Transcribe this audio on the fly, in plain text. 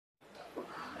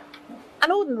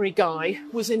An ordinary guy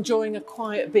was enjoying a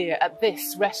quiet beer at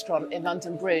this restaurant in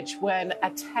London Bridge when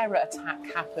a terror attack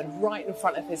happened right in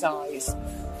front of his eyes.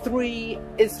 3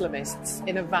 Islamists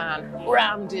in a van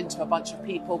rammed into a bunch of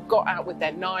people, got out with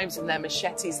their knives and their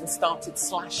machetes and started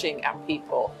slashing at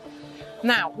people.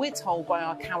 Now, we're told by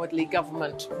our cowardly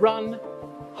government, run,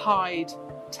 hide,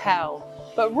 tell.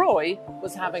 But Roy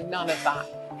was having none of that.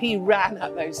 He ran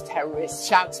at those terrorists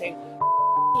shouting,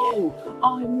 "You,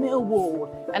 I'm Millwall,"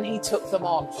 and he took them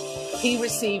on. He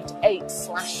received 8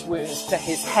 slash wounds to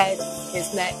his head,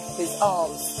 his neck, his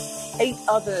arms. 8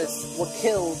 others were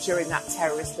killed during that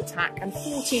terrorist attack and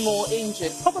 40 more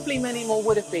injured. Probably many more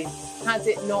would have been had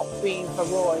it not been for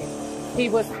Roy. He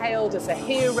was hailed as a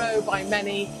hero by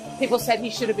many. People said he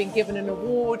should have been given an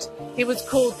award. He was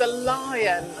called the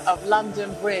Lion of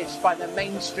London Bridge by the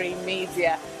mainstream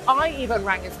media. I even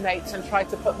rang his mates and tried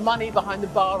to put money behind the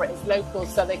bar at his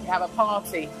locals so they could have a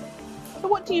party. But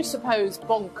what do you suppose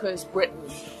bonkers Britain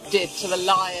did to the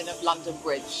Lion of London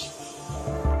Bridge?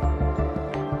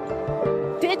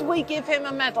 Did we give him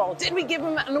a medal? Did we give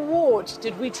him an award?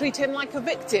 Did we treat him like a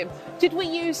victim? Did we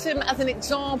use him as an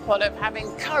example of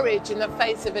having courage in the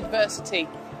face of adversity?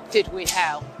 Did we,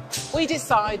 hell? We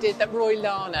decided that Roy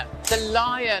Larner, the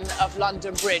Lion of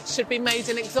London Bridge, should be made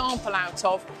an example out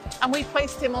of, and we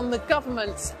placed him on the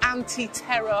government's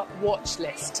anti-terror watch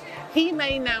list. He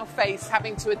may now face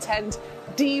having to attend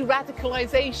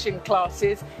de-radicalisation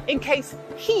classes in case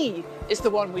he is the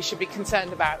one we should be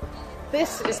concerned about.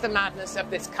 This is the madness of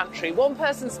this country. One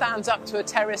person stands up to a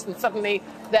terrorist and suddenly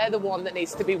they're the one that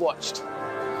needs to be watched.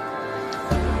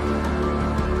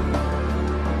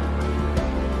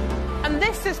 And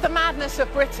this is the madness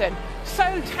of Britain, so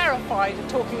terrified of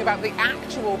talking about the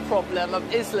actual problem of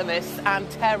Islamists and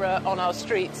terror on our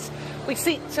streets. We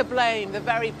seek to blame the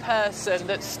very person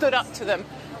that stood up to them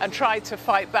and tried to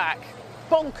fight back.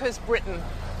 Bonkers Britain,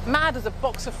 mad as a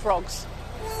box of frogs.